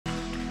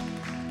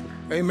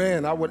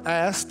Amen. I would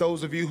ask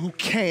those of you who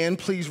can,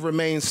 please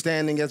remain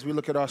standing as we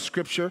look at our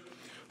scripture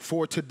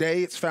for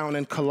today. It's found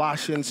in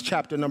Colossians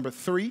chapter number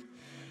 3.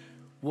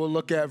 We'll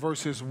look at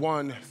verses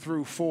 1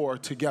 through 4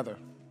 together.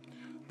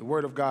 The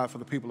word of God for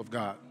the people of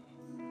God.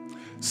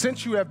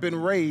 Since you have been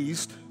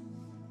raised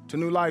to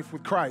new life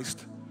with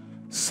Christ,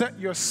 set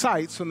your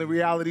sights on the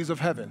realities of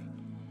heaven,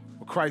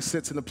 where Christ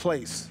sits in the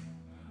place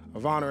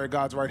of honor at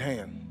God's right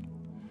hand.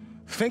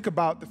 Think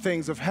about the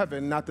things of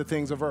heaven, not the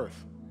things of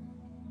earth.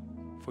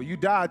 For you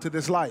died to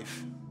this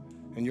life,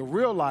 and your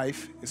real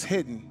life is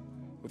hidden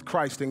with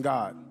Christ in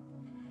God.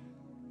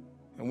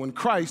 And when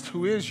Christ,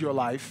 who is your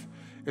life,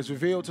 is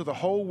revealed to the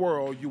whole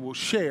world, you will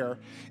share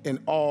in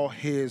all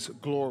his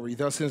glory.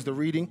 Thus ends the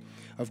reading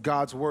of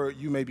God's word.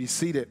 You may be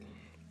seated.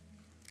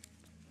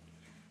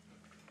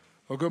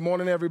 Well, good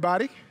morning,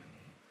 everybody.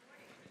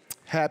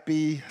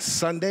 Happy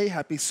Sunday.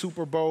 Happy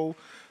Super Bowl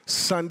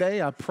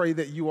Sunday. I pray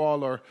that you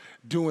all are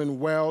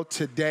doing well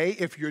today.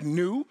 If you're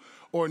new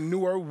or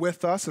newer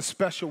with us, a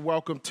special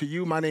welcome to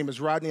you. My name is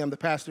Rodney. I'm the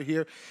pastor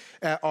here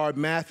at our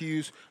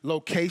Matthews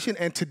location.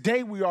 And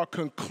today we are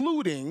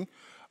concluding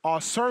our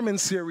sermon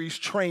series,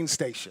 Train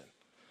Station.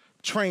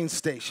 Train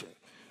Station.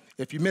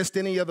 If you missed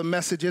any of the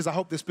messages, I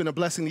hope this has been a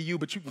blessing to you,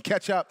 but you can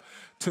catch up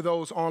to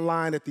those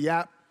online at the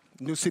app,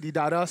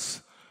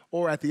 newcity.us,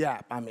 or at the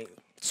app,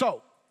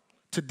 So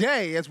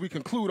today, as we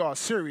conclude our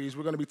series,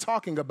 we're going to be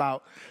talking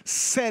about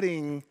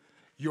setting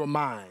your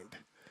mind.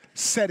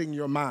 Setting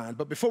your mind.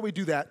 But before we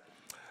do that,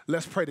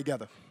 let's pray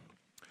together.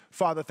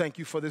 Father, thank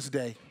you for this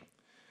day.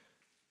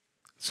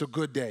 It's a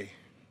good day.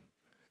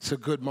 It's a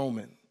good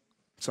moment.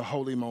 It's a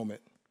holy moment.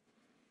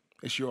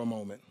 It's your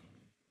moment.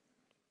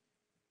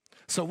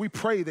 So we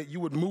pray that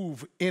you would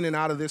move in and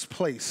out of this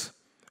place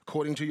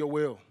according to your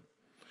will.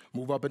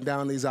 Move up and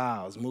down these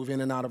aisles. Move in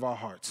and out of our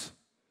hearts.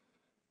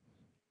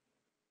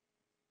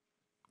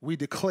 We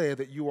declare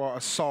that you are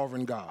a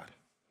sovereign God.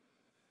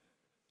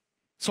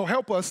 So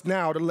help us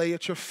now to lay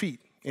at your feet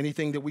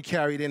anything that we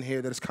carried in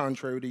here that is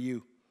contrary to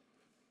you.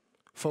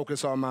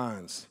 Focus our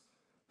minds.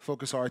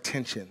 Focus our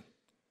attention.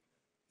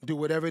 Do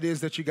whatever it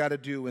is that you got to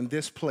do in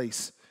this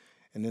place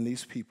and in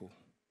these people.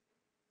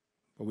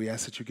 But we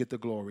ask that you get the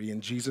glory. In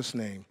Jesus'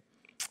 name,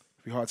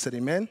 if your heart said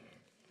amen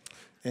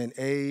and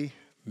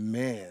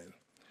amen.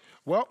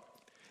 Well,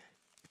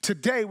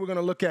 today we're going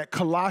to look at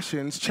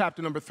Colossians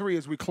chapter number 3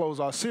 as we close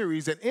our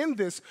series. And in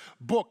this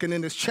book and in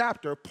this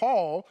chapter,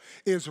 Paul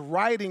is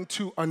writing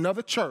to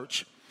another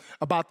church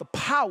about the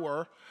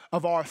power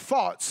of our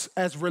thoughts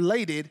as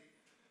related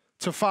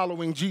to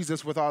following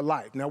Jesus with our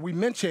life. Now, we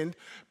mentioned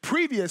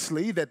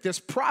previously that this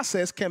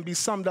process can be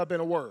summed up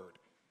in a word.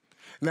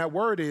 And that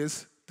word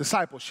is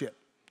discipleship.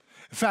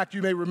 In fact,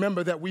 you may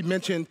remember that we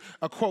mentioned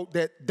a quote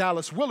that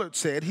Dallas Willard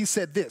said. He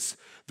said this: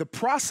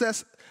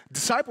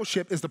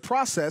 discipleship is the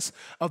process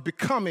of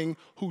becoming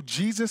who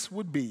Jesus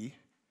would be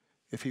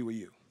if he were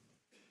you.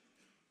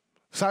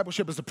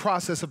 Discipleship is the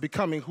process of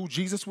becoming who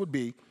Jesus would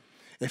be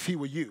if he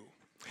were you.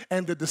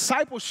 And the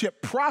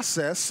discipleship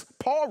process,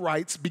 Paul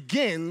writes,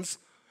 begins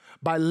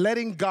by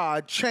letting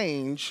God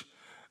change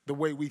the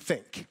way we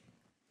think.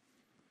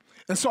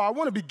 And so I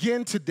want to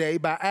begin today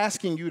by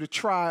asking you to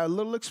try a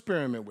little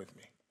experiment with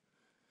me.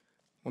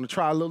 I want to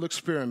try a little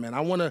experiment. I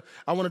want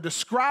to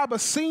describe a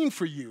scene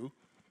for you,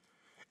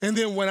 and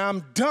then when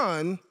I'm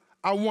done,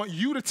 I want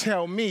you to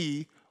tell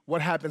me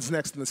what happens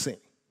next in the scene.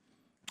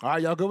 All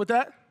right, y'all good with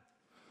that?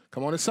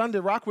 Come on, it's Sunday,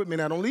 rock with me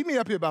now. Don't leave me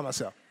up here by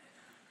myself.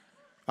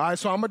 All right,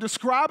 so I'm going to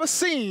describe a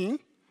scene,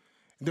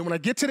 and then when I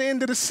get to the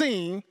end of the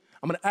scene,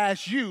 I'm going to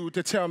ask you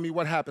to tell me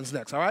what happens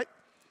next, all right?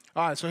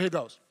 All right, so here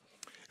goes.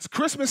 It's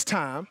Christmas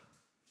time.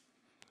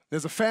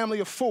 There's a family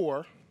of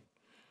 4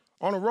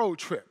 on a road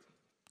trip.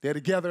 They're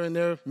together in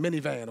their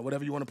minivan or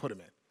whatever you want to put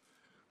them in.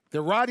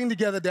 They're riding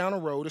together down a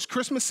road. It's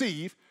Christmas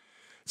Eve.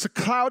 It's a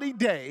cloudy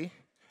day,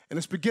 and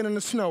it's beginning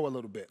to snow a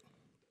little bit.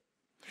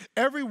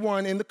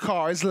 Everyone in the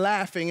car is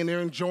laughing, and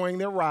they're enjoying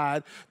their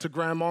ride to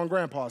Grandma and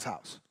Grandpa's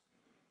house.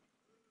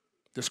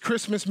 There's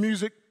Christmas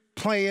music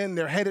playing.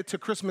 They're headed to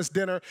Christmas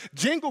dinner.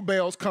 Jingle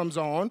Bells comes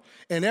on,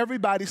 and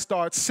everybody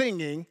starts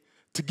singing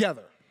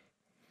together.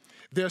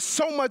 There's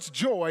so much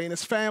joy in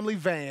this family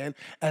van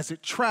as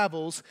it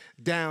travels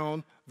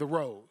down the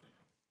road.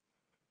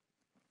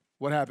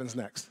 What happens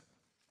next?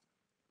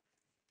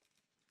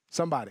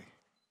 Somebody?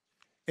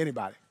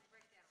 Anybody?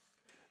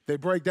 They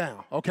break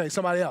down. Okay,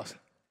 somebody else.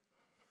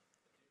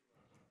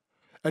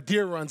 A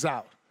deer runs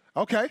out.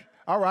 Okay,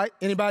 all right.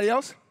 Anybody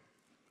else?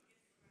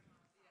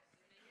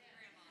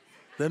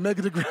 They make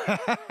it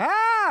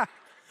to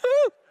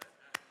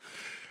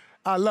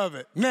I love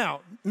it.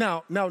 Now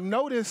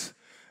notice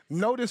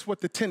what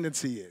the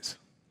tendency is,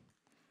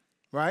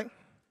 right?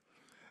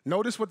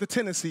 Notice what the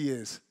tendency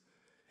is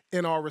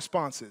in our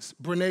responses.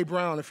 Brené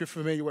Brown, if you're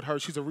familiar with her,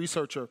 she's a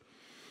researcher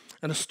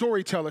and a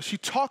storyteller. She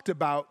talked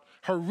about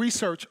her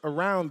research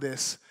around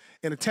this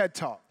in a TED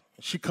Talk.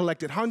 She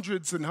collected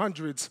hundreds and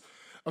hundreds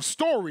of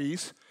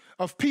stories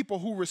of people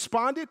who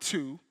responded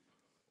to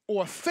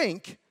or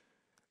think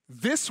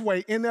this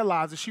way in their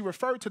lives, and she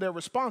referred to their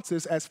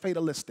responses as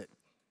fatalistic.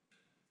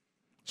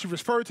 She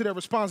referred to their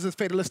responses as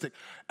fatalistic.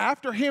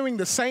 After hearing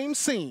the same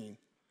scene,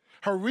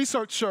 her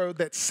research showed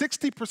that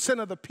 60%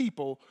 of the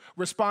people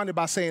responded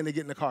by saying they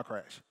get in a car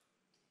crash.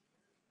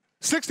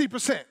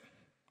 60%.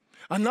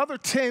 Another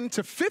 10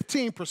 to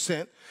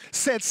 15%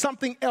 said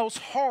something else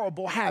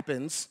horrible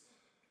happens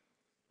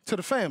to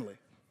the family.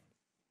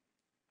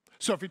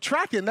 So if you're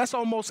tracking, that's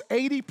almost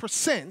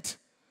 80%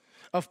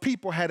 of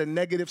people had a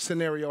negative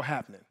scenario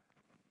happening.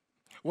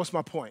 What's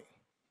my point?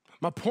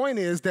 My point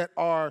is that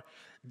our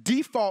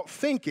default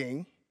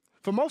thinking,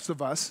 for most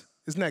of us,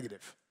 is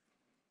negative.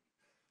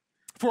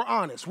 If we're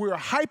honest, we're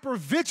hyper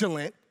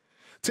vigilant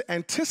to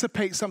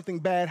anticipate something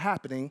bad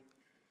happening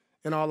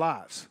in our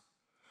lives.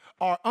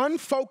 Our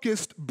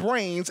unfocused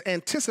brains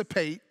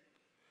anticipate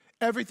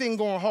everything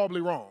going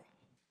horribly wrong.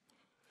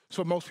 That's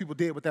what most people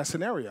did with that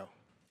scenario.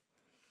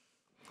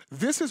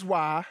 This is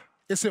why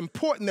it's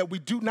important that we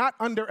do not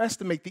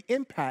underestimate the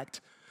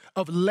impact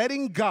of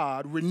letting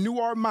God renew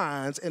our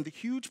minds and the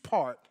huge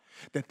part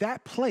that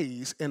that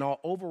plays in our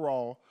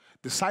overall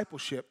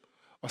discipleship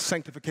or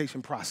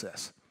sanctification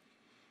process.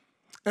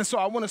 And so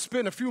I want to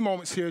spend a few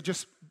moments here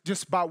just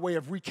by way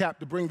of recap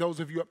to bring those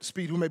of you up to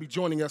speed who may be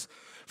joining us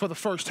for the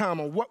first time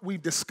on what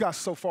we've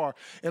discussed so far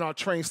in our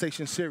Train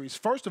Station series.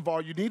 First of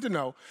all, you need to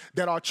know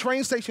that our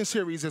Train Station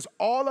series is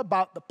all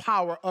about the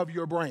power of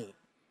your brain.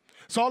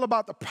 It's all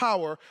about the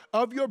power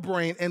of your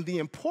brain and the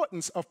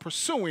importance of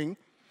pursuing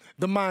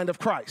the mind of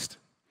Christ.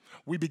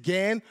 We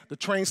began the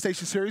Train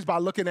Station series by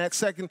looking at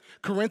 2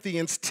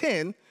 Corinthians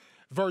 10,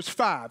 verse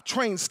 5,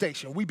 train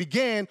station. We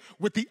began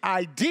with the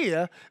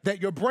idea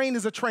that your brain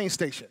is a train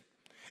station.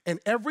 And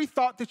every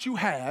thought that you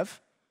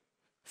have,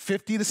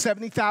 50 to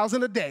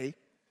 70,000 a day,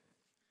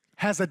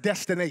 has a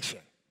destination.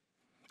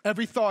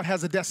 Every thought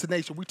has a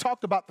destination. We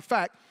talked about the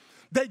fact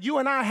that you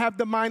and I have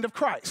the mind of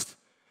Christ.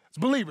 As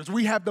believers,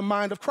 we have the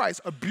mind of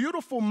Christ, a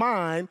beautiful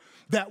mind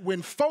that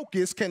when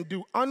focused can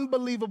do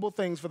unbelievable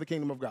things for the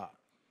kingdom of God.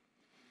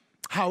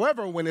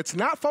 However, when it's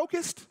not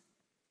focused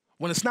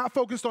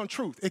on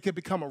truth, it can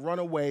become a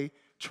runaway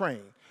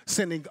train,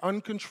 sending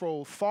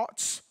uncontrolled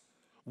thoughts,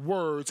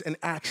 words, and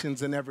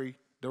actions in every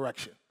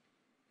direction.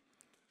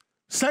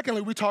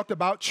 Secondly, we talked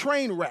about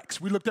train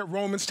wrecks. We looked at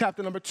Romans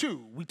chapter number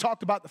 2. We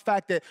talked about the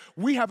fact that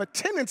we have a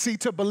tendency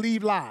to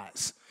believe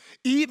lies,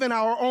 even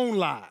our own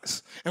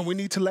lies, and we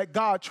need to let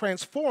God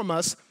transform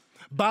us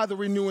by the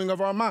renewing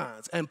of our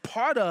minds. And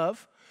part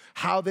of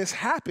how this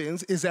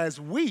happens is as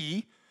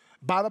we,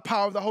 by the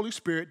power of the Holy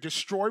Spirit,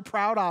 destroy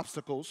proud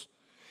obstacles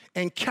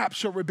and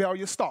capture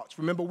rebellious thoughts.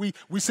 Remember, we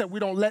said we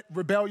don't let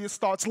rebellious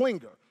thoughts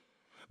linger,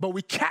 but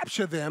we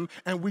capture them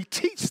and we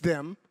teach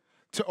them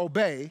to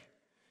obey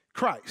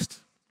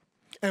Christ.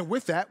 And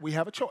with that, we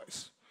have a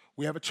choice.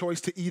 We have a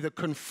choice to either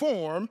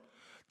conform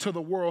to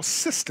the world's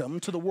system,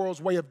 to the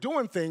world's way of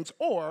doing things,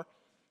 or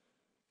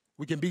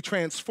we can be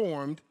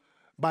transformed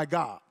by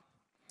God.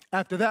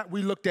 After that,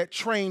 we looked at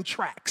train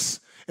tracks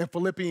in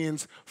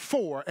Philippians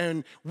 4.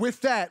 And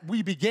with that,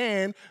 we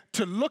began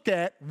to look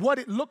at what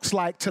it looks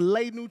like to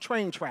lay new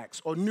train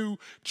tracks or new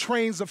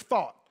trains of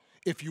thought,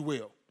 if you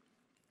will,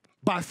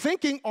 by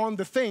thinking on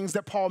the things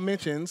that Paul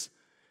mentions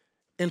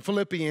in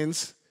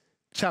Philippians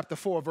chapter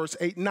 4, verse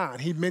 8 and 9.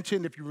 He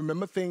mentioned, if you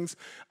remember things,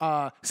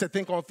 said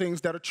think on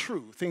things that are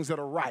true, things that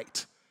are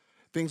right,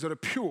 things that are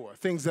pure,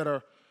 things that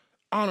are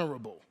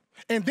honorable.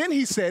 And then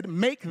he said,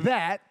 make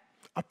that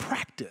a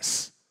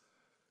practice.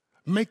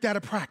 Make that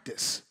a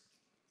practice.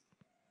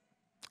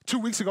 2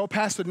 weeks ago,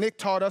 Pastor Nick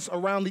taught us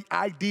around the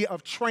idea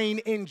of train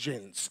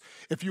engines.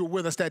 If you were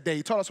with us that day,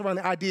 he taught us around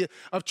the idea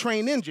of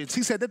train engines.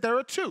 He said that there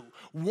are two.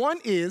 One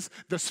is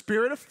the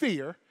spirit of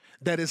fear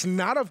that is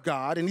not of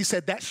God, and he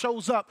said that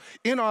shows up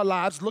in our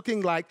lives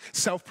looking like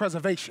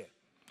self-preservation,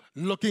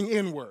 looking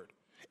inward,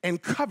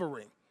 and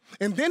covering.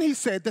 And then he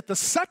said that the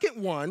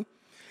second one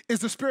is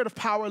the spirit of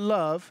power,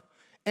 love,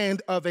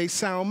 and of a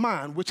sound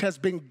mind, which has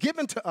been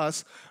given to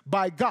us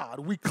by God.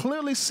 We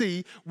clearly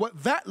see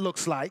what that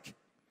looks like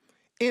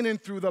in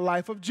and through the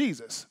life of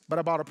Jesus. But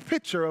I brought a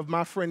picture of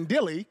my friend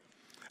Dilly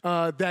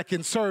that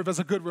can serve as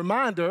a good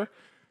reminder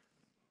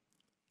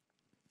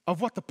of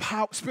what the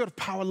spirit of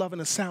power, love,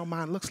 and a sound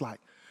mind looks like.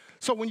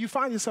 So when you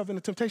find yourself in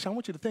a temptation, I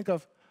want you to think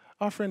of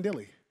our friend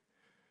Dilly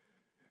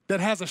that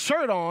has a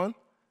shirt on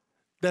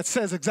that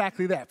says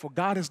exactly that. For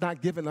God has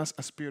not given us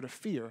a spirit of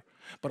fear,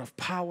 but of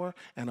power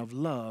and of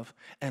love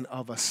and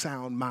of a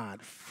sound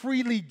mind,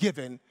 freely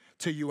given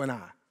to you and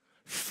I.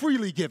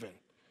 Freely given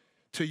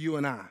to you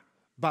and I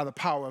by the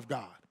power of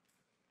God.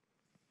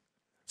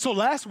 So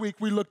last week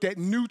we looked at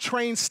new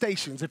train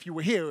stations. If you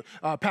were here,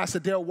 Pastor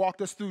Dale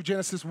walked us through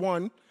Genesis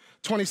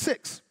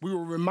 1:26. We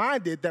were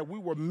reminded that we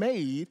were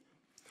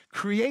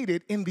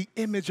created in the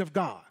image of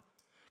God.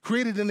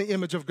 Created in the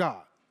image of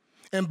God.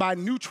 And by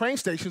new train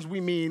stations, we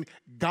mean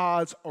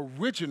God's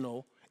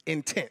original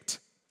intent.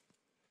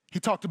 He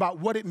talked about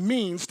what it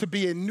means to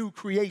be a new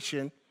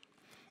creation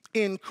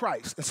in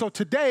Christ. And so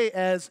today,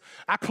 as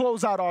I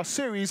close out our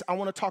series, I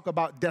want to talk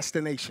about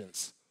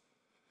destinations.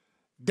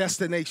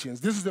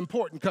 Destinations. This is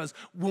important because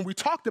when we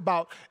talked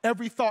about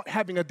every thought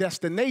having a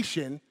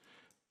destination,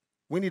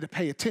 we need to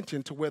pay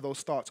attention to where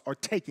those thoughts are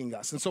taking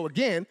us. And so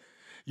again,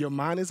 your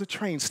mind is a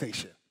train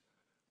station,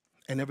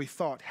 and every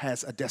thought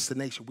has a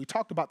destination. We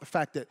talked about the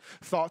fact that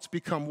thoughts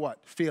become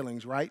what?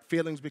 Feelings, right?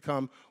 Feelings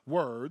become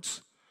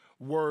words,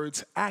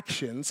 words,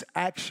 actions,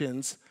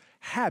 actions,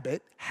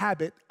 habit,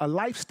 habit, a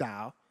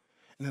lifestyle,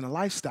 and then a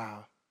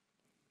lifestyle,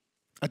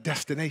 a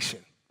destination.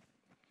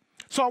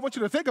 So I want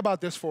you to think about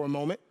this for a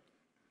moment.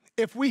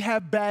 If we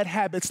have bad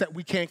habits that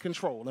we can't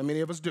control, and many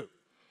of us do,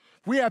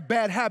 if we have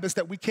bad habits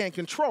that we can't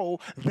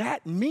control,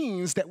 that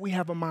means that we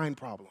have a mind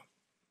problem.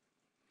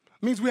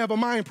 It means we have a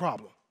mind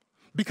problem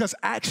because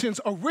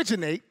actions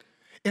originate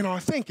in our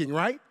thinking,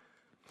 right?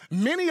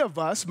 Many of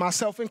us,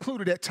 myself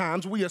included at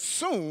times, we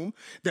assume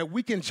that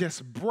we can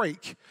just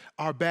break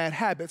our bad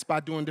habits by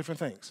doing different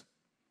things.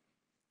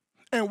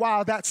 And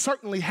while that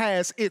certainly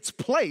has its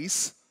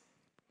place,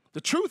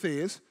 the truth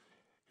is,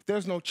 if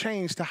there's no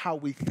change to how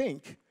we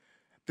think,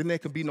 then there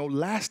can be no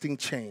lasting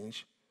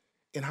change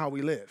in how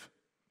we live.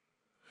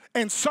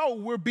 And so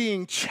we're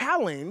being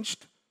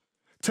challenged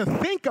to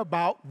think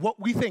about what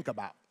we think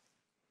about.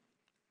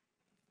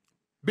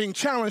 Being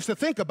challenged to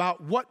think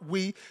about what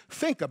we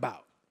think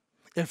about.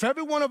 If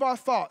every one of our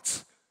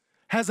thoughts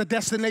has a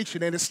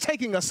destination and it's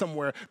taking us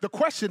somewhere, the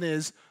question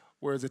is,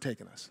 where is it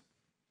taking us?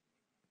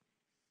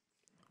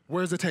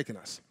 Where is it taking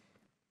us?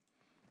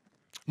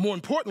 More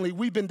importantly,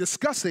 we've been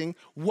discussing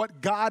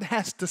what God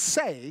has to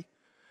say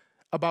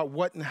about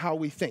what and how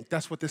we think.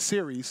 That's what this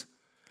series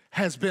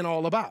has been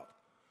all about.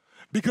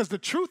 Because the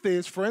truth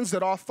is, friends,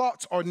 that our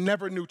thoughts are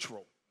never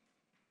neutral.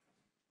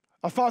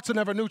 Our thoughts are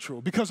never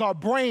neutral because our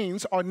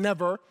brains are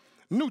never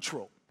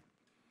neutral.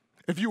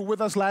 If you were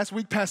with us last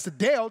week, Pastor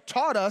Dale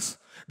taught us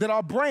that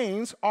our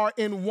brains are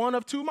in one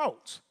of two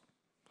modes.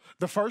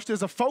 The first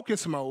is a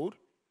focus mode.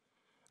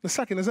 The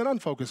second is an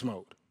unfocused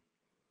mode.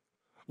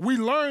 We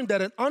learned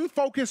that an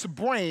unfocused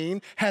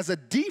brain has a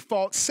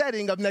default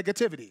setting of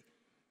negativity,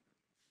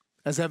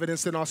 as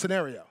evidenced in our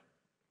scenario.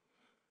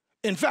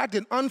 In fact,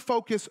 an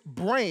unfocused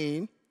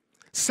brain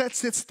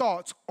sets its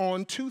thoughts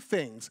on two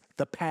things: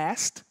 the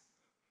past,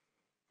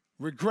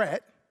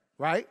 regret,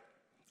 right?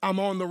 I'm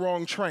on the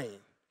wrong train.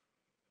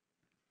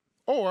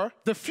 Or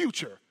the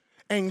future,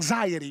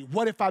 anxiety.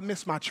 What if I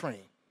miss my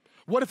train?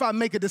 What if I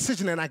make a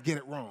decision and I get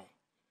it wrong?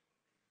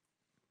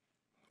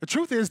 The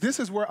truth is, this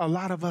is where a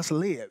lot of us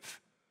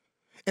live.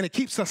 And it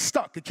keeps us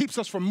stuck. It keeps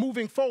us from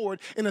moving forward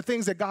in the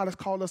things that God has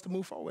called us to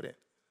move forward in.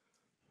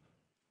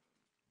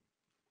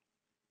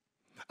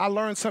 I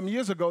learned some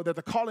years ago that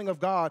the calling of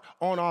God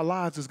on our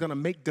lives is going to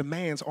make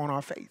demands on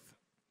our faith.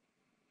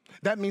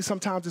 That means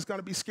sometimes it's going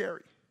to be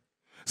scary.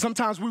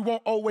 Sometimes we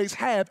won't always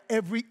have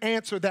every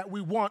answer that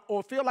we want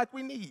or feel like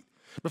we need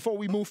before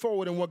we move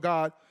forward in what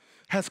God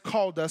has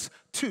called us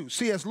to.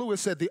 C.S.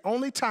 Lewis said, the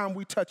only time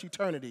we touch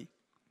eternity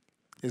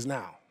is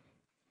now,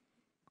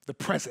 the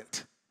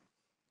present.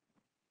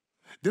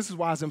 This is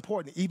why it's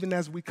important, even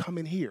as we come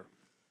in here,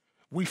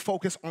 we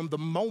focus on the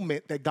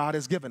moment that God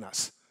has given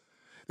us.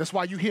 That's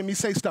why you hear me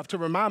say stuff to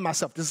remind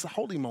myself, this is a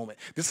holy moment.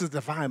 This is a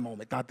divine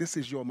moment. God, this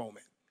is your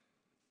moment.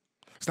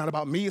 It's not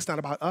about me. It's not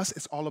about us.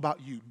 It's all about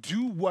you.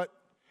 Do what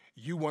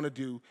you want to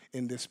do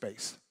in this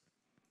space.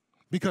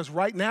 Because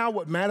right now,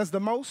 what matters the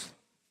most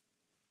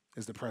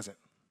is the present.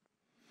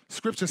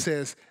 Scripture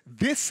says,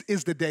 this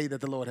is the day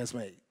that the Lord has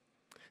made.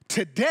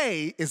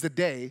 Today is the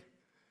day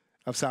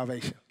of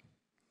salvation.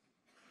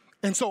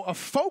 And so a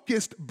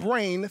focused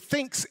brain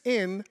thinks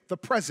in the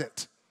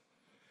present,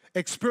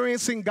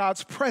 experiencing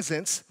God's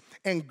presence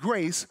and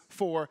grace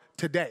for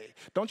today.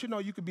 Don't you know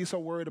you could be so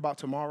worried about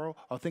tomorrow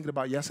or thinking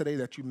about yesterday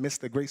that you miss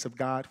the grace of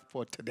God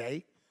for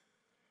today?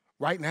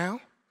 Right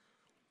now,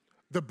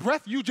 the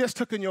breath you just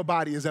took in your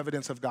body is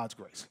evidence of God's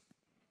grace.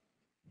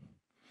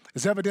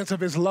 It's evidence of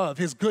his love,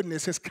 his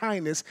goodness, his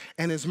kindness,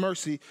 and his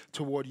mercy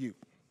toward you.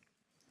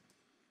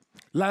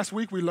 Last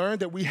week, we learned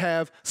that we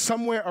have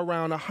somewhere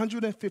around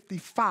 150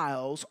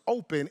 files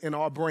open in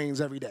our brains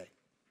every day.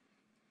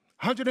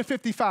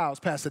 150 files,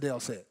 Pastor Dale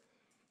said.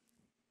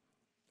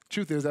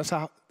 Truth is, that's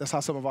how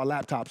some of our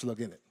laptops look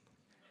in it,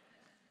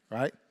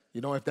 right?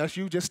 You know, if that's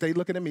you, just stay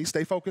looking at me,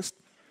 stay focused.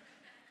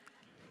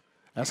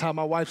 That's how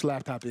my wife's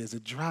laptop is.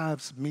 It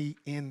drives me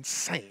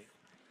insane.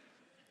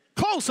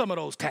 Close some of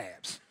those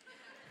tabs.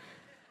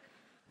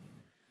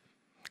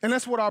 And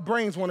that's what our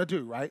brains want to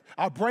do, right?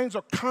 Our brains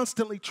are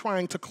constantly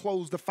trying to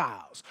close the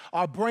files.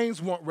 Our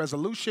brains want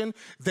resolution.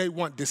 They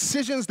want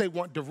decisions. They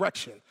want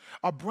direction.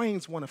 Our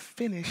brains want to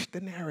finish the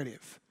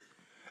narrative.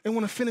 They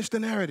want to finish the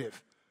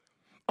narrative.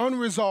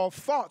 Unresolved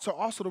thoughts are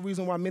also the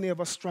reason why many of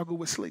us struggle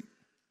with sleep.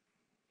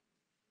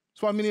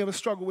 That's why many of us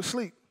struggle with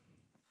sleep.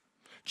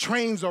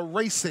 Trains are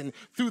racing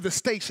through the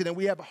station, and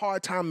we have a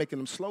hard time making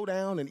them slow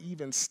down and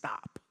even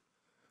stop.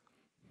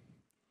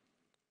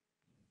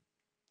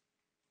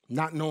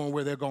 Not knowing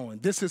where they're going.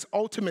 This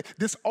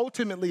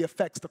ultimately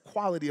affects the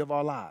quality of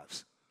our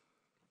lives.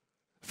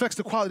 Affects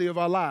the quality of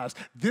our lives.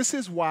 This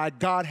is why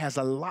God has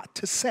a lot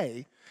to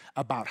say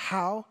about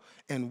how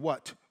and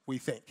what we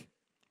think.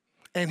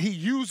 And he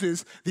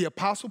uses the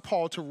Apostle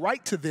Paul to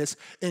write to this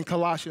in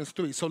Colossians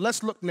 3. So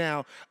let's look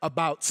now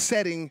about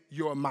setting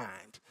your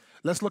mind.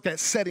 Let's look at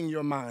setting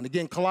your mind.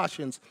 Again,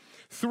 Colossians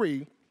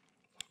 3,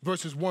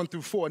 verses 1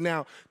 through 4.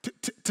 Now,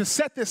 to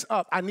set this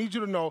up, I need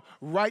you to know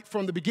right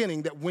from the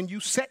beginning that when you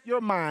set your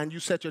mind, you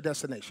set your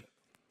destination.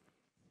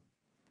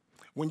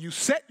 When you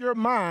set your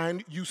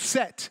mind, you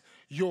set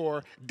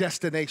your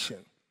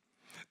destination.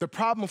 The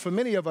problem for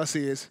many of us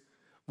is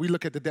we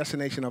look at the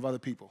destination of other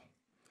people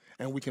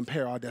and we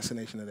compare our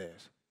destination to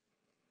theirs.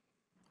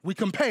 We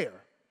compare.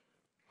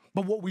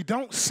 But what we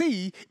don't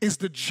see is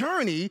the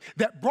journey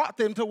that brought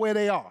them to where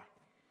they are.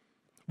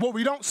 What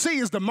we don't see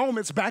is the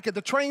moments back at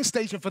the train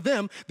station for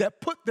them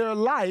that put their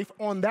life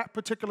on that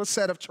particular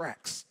set of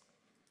tracks.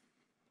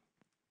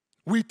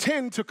 We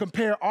tend to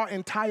compare our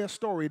entire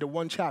story to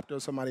one chapter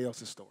of somebody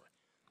else's story.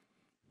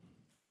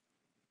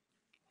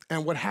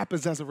 And what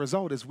happens as a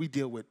result is we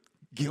deal with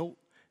guilt,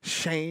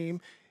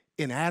 shame,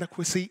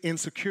 inadequacy,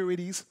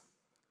 insecurities,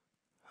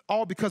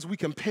 all because we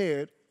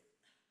compared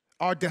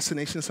our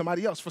destination to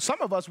somebody else. For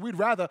some of us, we'd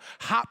rather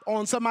hop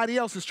on somebody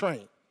else's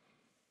train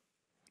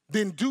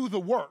than do the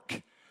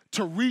work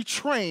to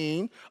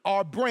retrain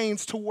our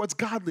brains towards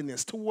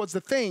godliness, towards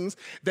the things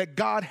that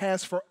God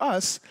has for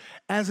us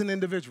as an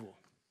individual.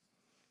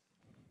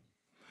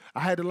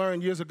 I had to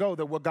learn years ago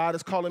that what God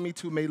is calling me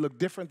to may look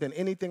different than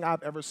anything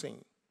I've ever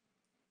seen.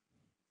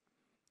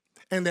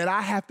 And that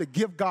I have to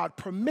give God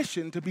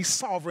permission to be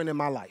sovereign in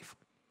my life.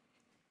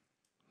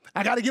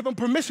 I got to give him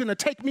permission to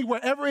take me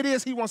wherever it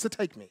is he wants to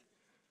take me.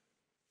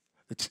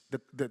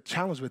 The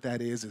challenge with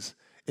that is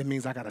it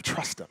means I got to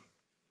trust him.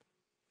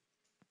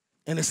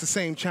 And it's the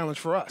same challenge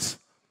for us.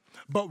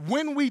 But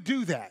when we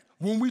do that,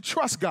 when we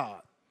trust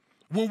God,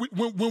 when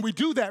we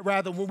do that,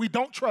 rather, when we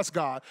don't trust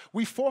God,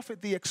 we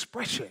forfeit the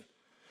expression.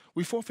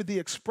 We forfeit the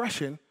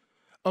expression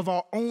of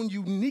our own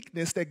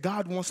uniqueness that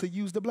God wants to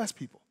use to bless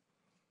people.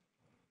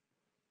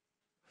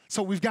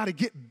 So we've got to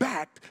get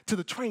back to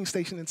the train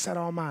station and set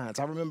our minds.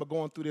 I remember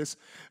going through this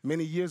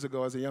many years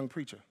ago as a young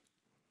preacher.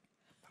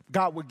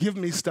 God would give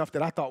me stuff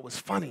that I thought was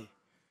funny.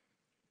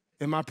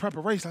 In my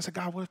preparation, I said,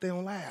 God, what if they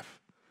don't laugh?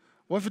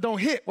 What if it don't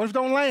hit? What if it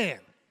don't land?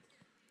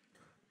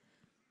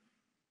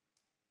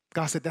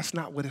 God said, that's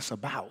not what it's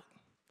about.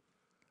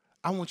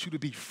 I want you to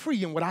be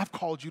free in what I've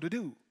called you to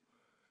do.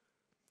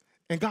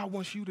 And God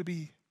wants you to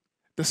be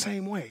the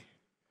same way.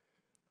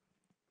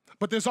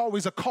 But there's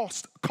always a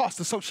cost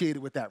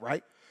associated with that,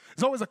 right?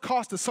 There's always a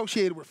cost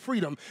associated with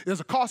freedom. There's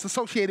a cost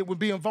associated with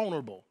being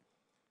vulnerable.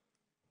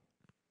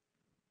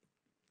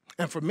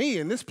 And for me,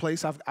 in this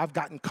place, I've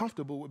gotten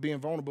comfortable with being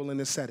vulnerable in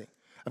this setting.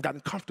 I've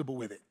gotten comfortable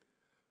with it.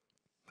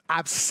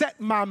 I've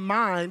set my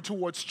mind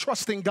towards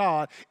trusting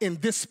God in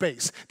this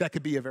space that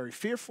could be a very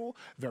fearful,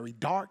 very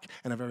dark,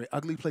 and a very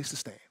ugly place to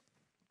stand.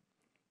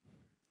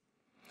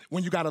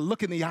 When you got to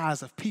look in the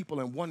eyes of people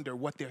and wonder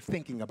what they're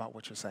thinking about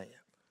what you're saying.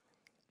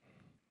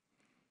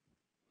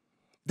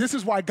 This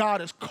is why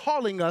God is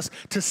calling us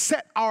to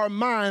set our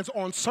minds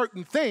on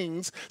certain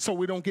things so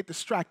we don't get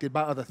distracted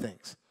by other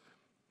things.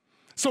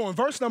 So in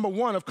verse number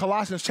 1 of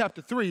Colossians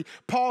chapter 3,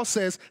 Paul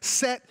says,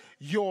 set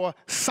your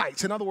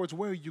sights. In other words,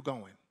 where are you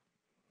going?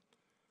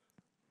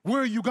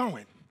 Where are you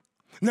going?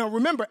 Now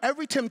remember,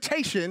 every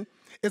temptation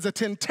is a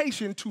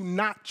temptation to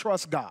not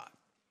trust God.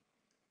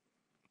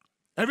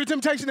 Every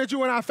temptation that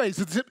you and I face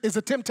is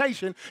a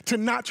temptation to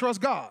not trust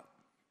God.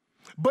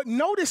 But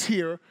notice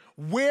here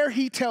where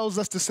he tells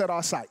us to set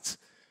our sights.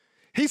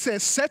 He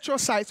says, set your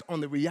sights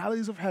on the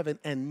realities of heaven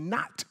and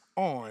not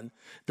on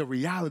the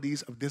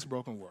realities of this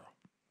broken world.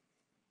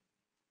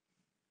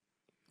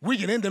 We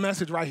can end the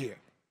message right here.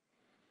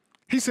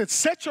 He said,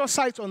 set your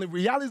sights on the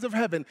realities of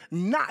heaven,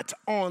 not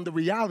on the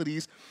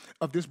realities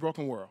of this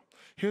broken world.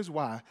 Here's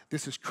why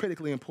this is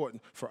critically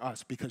important for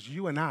us, because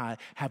you and I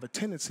have a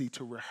tendency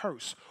to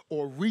rehearse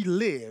or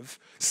relive,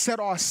 set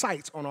our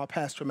sights on our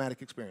past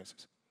traumatic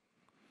experiences.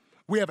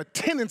 We have a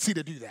tendency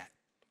to do that.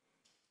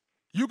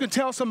 You can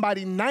tell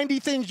somebody 90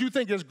 things you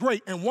think is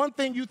great and one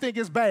thing you think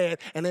is bad,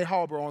 and they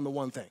harbor on the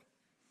one thing.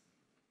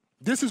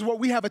 This is what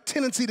we have a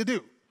tendency to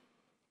do.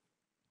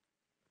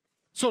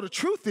 So the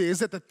truth is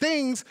that the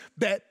things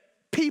that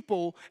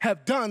people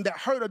have done that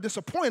hurt or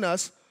disappoint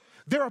us,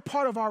 they're a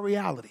part of our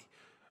reality,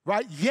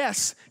 right?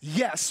 Yes,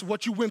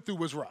 what you went through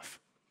was rough.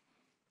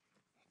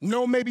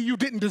 No, maybe you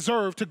didn't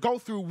deserve to go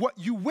through what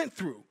you went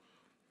through.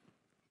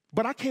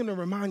 But I came to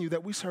remind you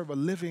that we serve a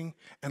living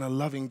and a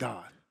loving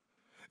God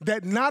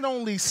that not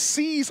only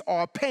sees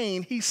our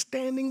pain, he's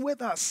standing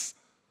with us.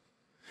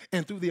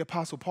 And through the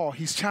Apostle Paul,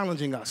 he's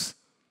challenging us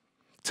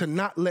to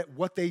not let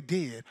what they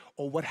did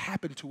or what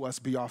happened to us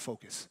be our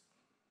focus.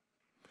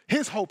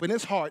 His hope in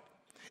his heart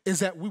is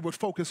that we would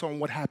focus on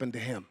what happened to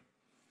him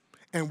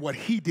and what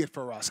he did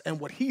for us and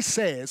what he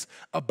says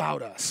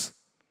about us.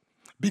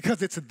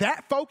 Because it's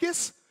that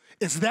focus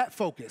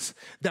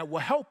that will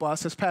help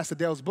us, as Pastor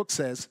Dale's book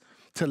says,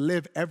 to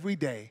live every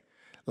day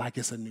like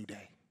it's a new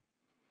day.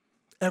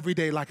 Every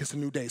day like it's a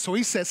new day. So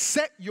he says,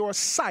 set your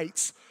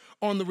sights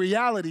on the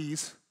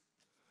realities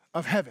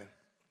of heaven.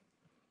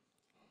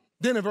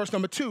 Then in verse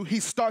number 2, he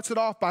starts it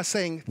off by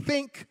saying,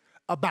 think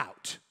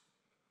about.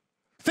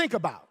 Think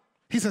about.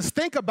 He says,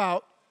 think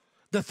about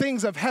the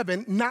things of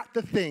heaven, not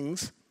the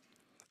things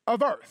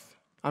of earth.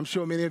 I'm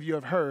sure many of you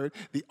have heard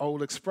the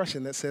old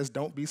expression that says,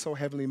 don't be so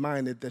heavenly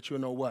minded that you'll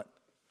know what?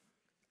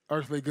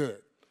 Earthly good.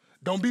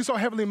 Don't be so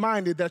heavenly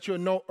minded that you'll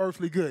know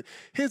earthly good.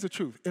 Here's the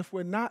truth. If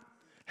we're not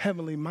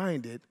heavenly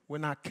minded, we're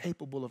not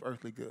capable of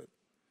earthly good.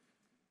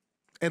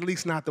 At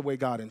least not the way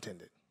God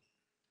intended.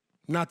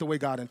 Not the way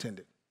God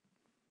intended.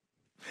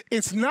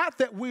 It's not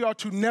that we are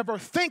to never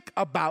think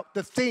about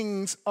the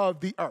things of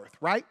the earth,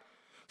 right?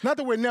 It's not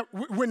that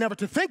we're never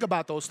to think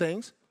about those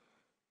things,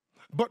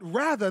 but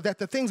rather that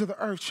the things of the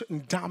earth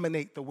shouldn't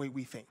dominate the way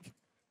we think,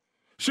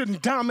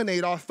 shouldn't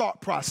dominate our thought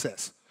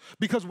process,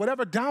 because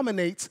whatever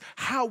dominates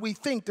how we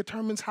think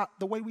determines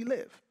the way we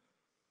live.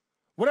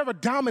 Whatever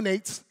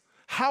dominates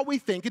how we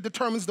think, it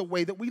determines the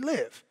way that we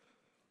live.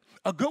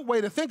 A good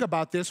way to think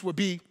about this would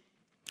be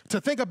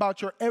to think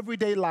about your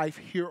everyday life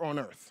here on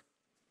earth.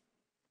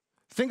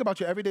 Think about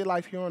your everyday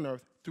life here on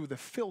earth through the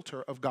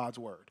filter of God's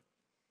word.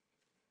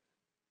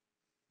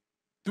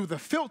 Through the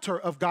filter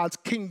of God's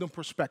kingdom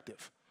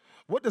perspective.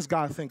 What does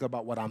God think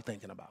about what I'm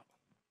thinking about?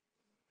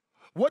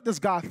 What does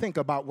God think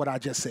about what I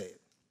just said?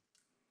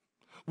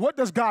 What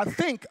does God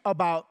think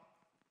about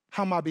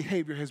how my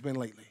behavior has been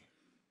lately?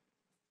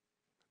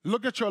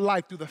 Look at your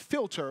life through the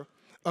filter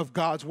of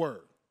God's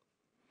word.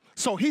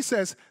 So he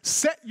says,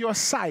 set your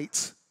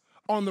sights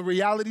on the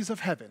realities of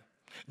heaven.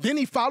 Then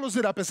he follows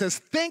it up and says,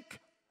 think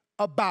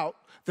about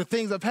the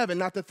things of heaven,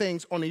 not the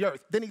things on the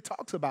earth. Then he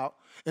talks about,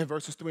 in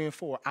verses 3 and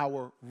 4,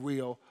 our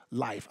real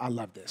life. I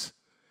love this.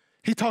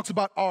 He talks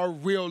about our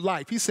real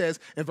life. He says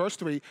in verse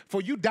 3,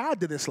 for you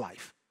died to this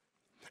life,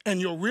 and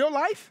your real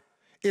life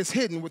is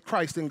hidden with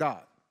Christ in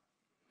God.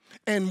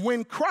 And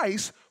when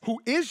Christ,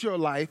 who is your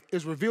life,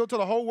 is revealed to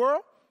the whole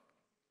world,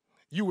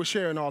 you will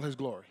share in all his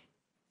glory.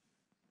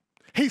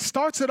 He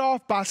starts it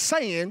off by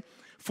saying,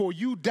 for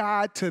you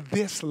died to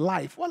this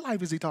life. What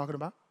life is he talking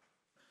about?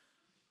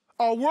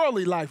 Our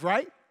worldly life,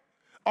 right?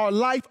 Our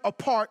life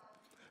apart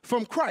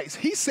from Christ.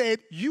 He said,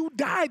 you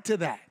died to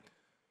that.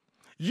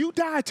 You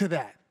died to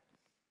that.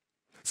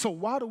 So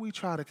why do we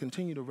try to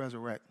continue to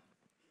resurrect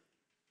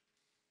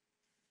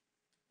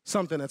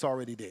something that's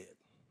already dead?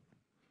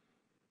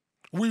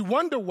 We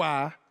wonder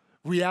why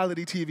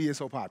reality TV is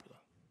so popular.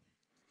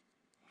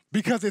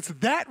 Because it's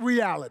that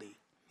reality.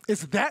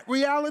 It's that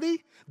reality,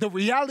 the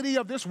reality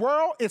of this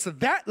world. It's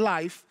that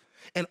life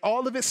and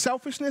all of its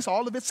selfishness,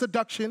 all of its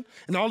seduction,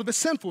 and all of its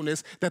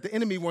sinfulness that the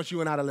enemy wants you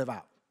and I to live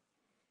out.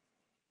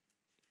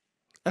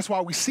 That's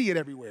why we see it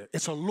everywhere.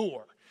 It's a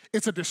lure.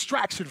 It's a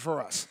distraction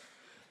for us.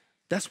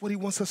 That's what he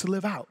wants us to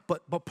live out.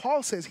 But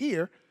Paul says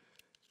here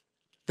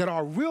that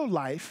our real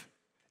life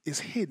is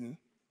hidden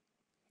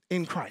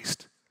in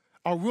Christ.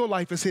 Our real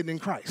life is hidden in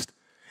Christ.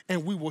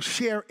 And we will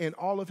share in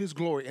all of his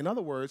glory. In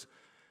other words,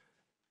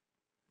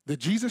 the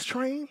Jesus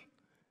train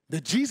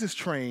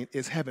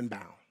is heaven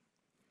bound.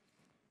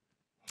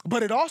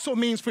 But it also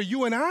means for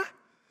you and I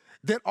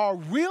that our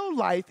real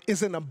life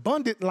is an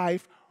abundant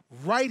life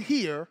right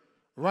here,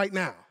 right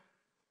now.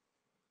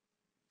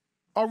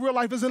 Our real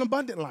life is an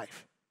abundant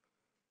life.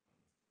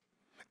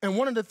 And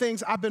one of the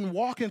things I've been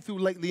walking through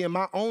lately in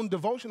my own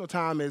devotional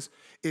time is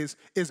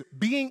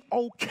being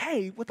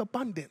okay with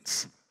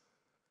abundance.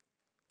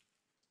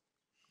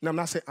 Now, I'm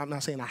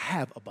not saying I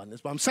have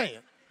abundance, but I'm saying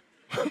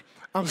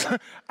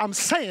I'm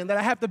saying that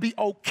I have to be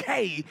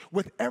okay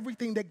with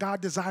everything that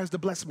God desires to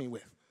bless me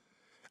with.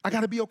 I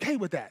got to be okay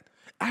with that.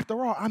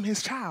 After all, I'm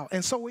his child,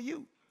 and so are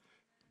you.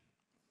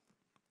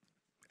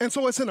 And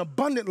so it's an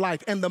abundant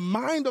life, and the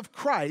mind of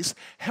Christ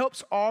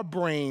helps our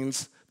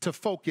brains to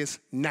focus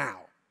now,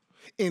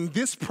 in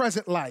this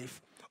present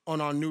life, on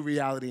our new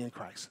reality in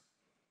Christ.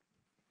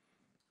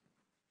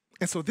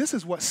 And so this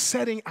is what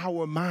setting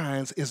our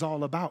minds is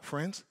all about,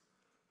 friends.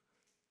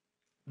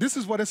 This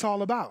is what it's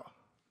all about.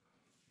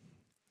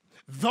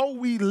 Though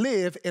we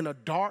live in a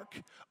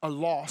dark, a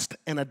lost,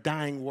 and a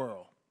dying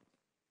world,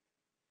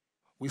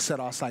 we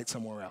set our sights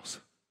somewhere else.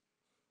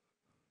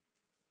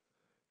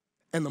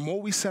 And the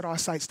more we set our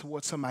sights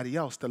towards somebody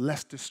else, the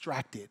less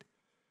distracted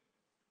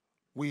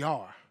we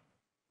are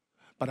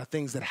by the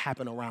things that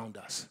happen around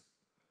us.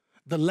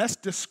 The less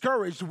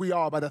discouraged we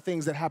are by the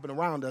things that happen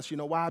around us. You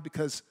know why?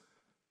 Because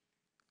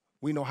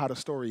we know how the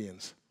story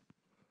ends.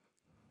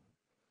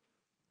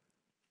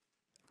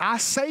 I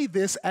say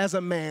this as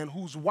a man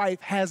whose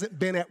wife hasn't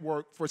been at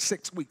work for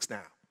 6 weeks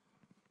now.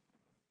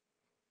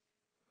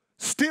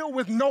 Still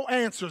with no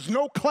answers,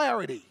 no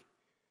clarity.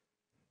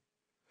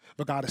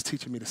 But God is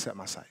teaching me to set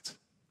my sights.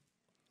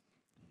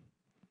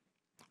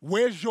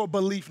 Where's your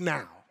belief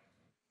now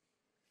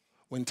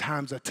when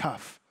times are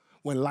tough,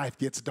 when life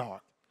gets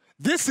dark?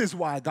 This is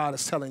why God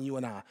is telling you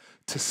and I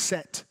to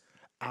set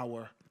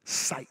our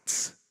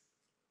sights.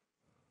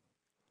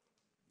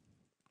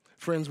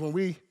 Friends, when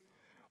we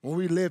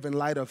live in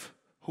light of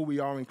who we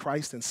are in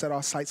Christ and set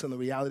our sights on the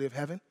reality of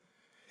heaven,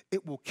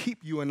 it will keep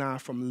you and I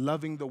from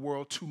loving the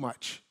world too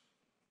much.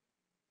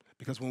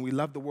 Because when we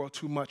love the world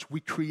too much,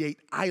 we create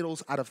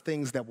idols out of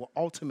things that will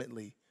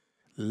ultimately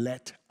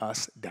let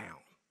us down.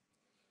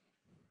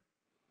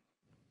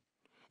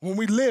 When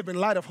we live in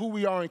light of who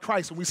we are in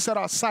Christ and we set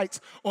our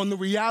sights on the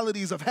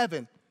realities of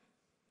heaven,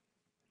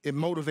 it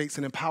motivates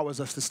and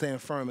empowers us to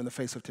stand firm in the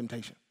face of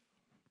temptation.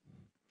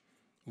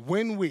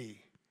 When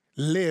we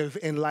live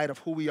in light of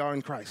who we are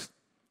in Christ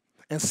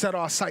and set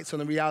our sights on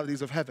the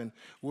realities of heaven,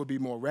 we'll be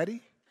more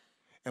ready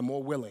and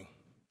more willing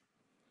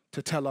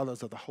to tell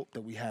others of the hope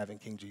that we have in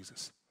King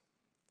Jesus.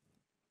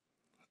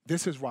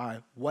 This is why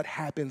what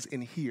happens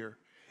in here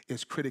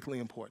is critically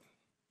important.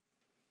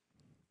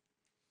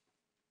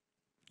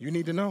 You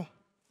need to know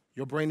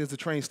your brain is the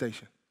train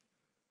station.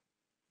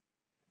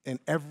 And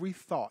every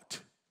thought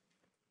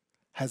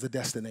has a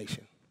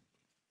destination.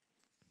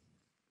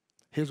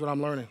 Here's what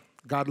I'm learning.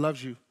 God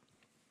loves you.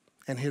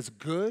 And his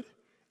good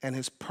and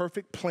his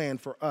perfect plan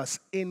for us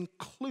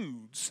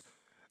includes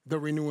the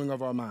renewing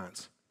of our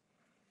minds.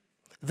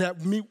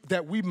 That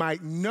we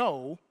might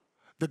know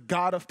the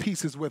God of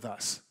peace is with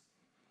us.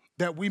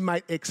 That we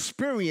might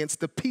experience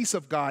the peace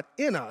of God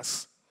in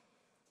us.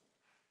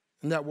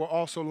 And that we'll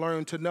also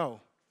learn to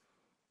know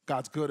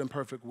God's good and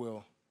perfect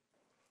will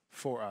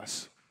for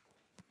us.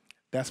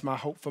 That's my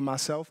hope for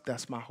myself.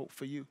 That's my hope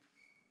for you.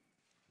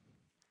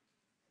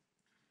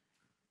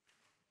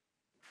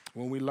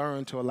 When we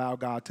learn to allow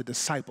God to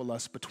disciple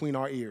us between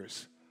our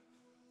ears.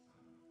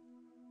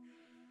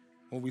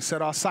 When we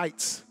set our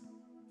sights,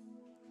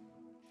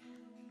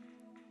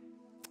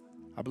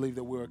 I believe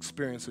that we'll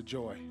experience a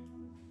joy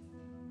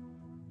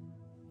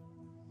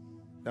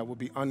that will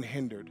be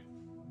unhindered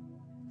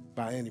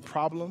by any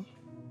problem,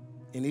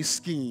 any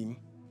scheme,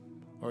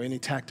 or any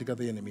tactic of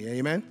the enemy.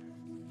 Amen?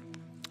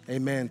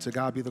 Amen. To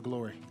God be the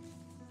glory.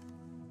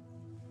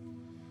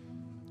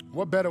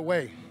 What better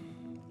way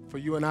for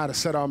you and I to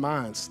set our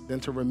minds than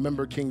to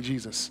remember King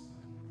Jesus?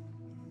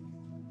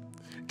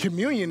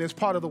 Communion is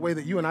part of the way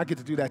that you and I get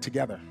to do that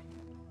together.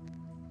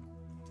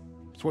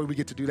 It's where we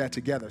get to do that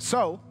together.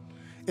 So,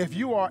 if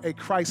you are a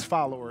Christ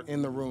follower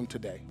in the room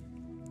today,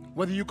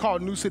 whether you call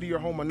New City your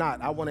home or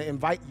not, I want to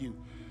invite you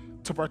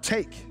to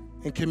partake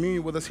in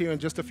communion with us here in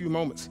just a few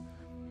moments.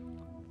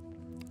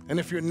 And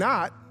if you're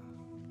not,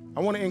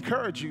 I want to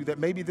encourage you that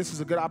maybe this is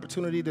a good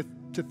opportunity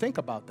to think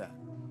about that.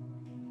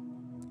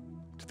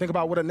 To think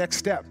about what a next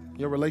step in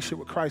your relationship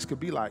with Christ could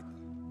be like.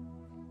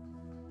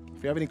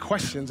 If you have any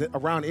questions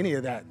around any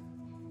of that,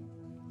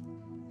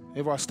 any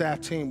of our staff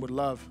team would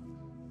love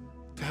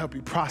to help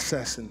you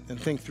process and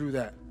think through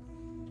that.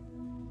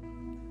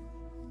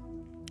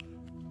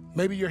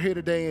 Maybe you're here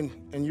today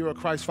and you're a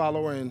Christ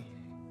follower and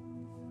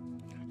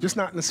just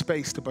not in the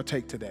space to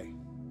partake today.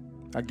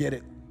 I get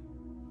it.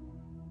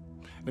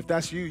 And if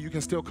that's you, you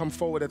can still come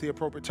forward at the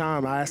appropriate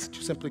time. I ask that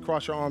you simply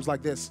cross your arms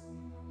like this.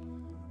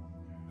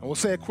 And we'll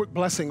say a quick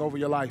blessing over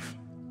your life.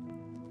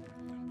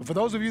 But for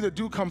those of you that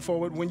do come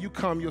forward, when you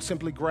come, you'll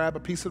simply grab a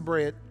piece of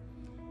bread,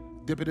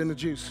 dip it in the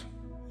juice.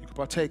 You can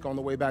partake on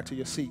the way back to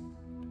your seat.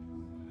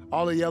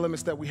 All of the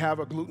elements that we have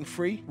are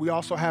gluten-free. We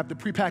also have the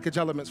prepackaged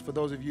elements for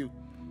those of you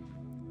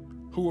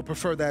who would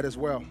prefer that as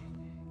well.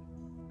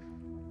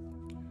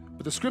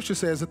 But the scripture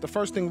says that the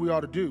first thing we ought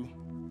to do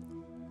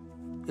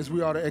is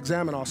we ought to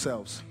examine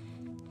ourselves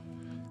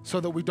so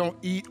that we don't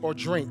eat or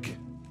drink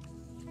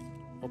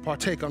or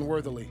partake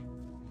unworthily.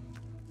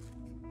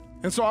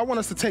 And so I want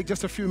us to take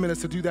just a few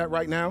minutes to do that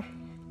right now,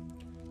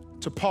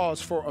 to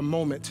pause for a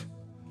moment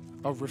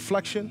of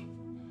reflection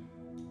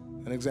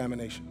and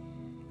examination.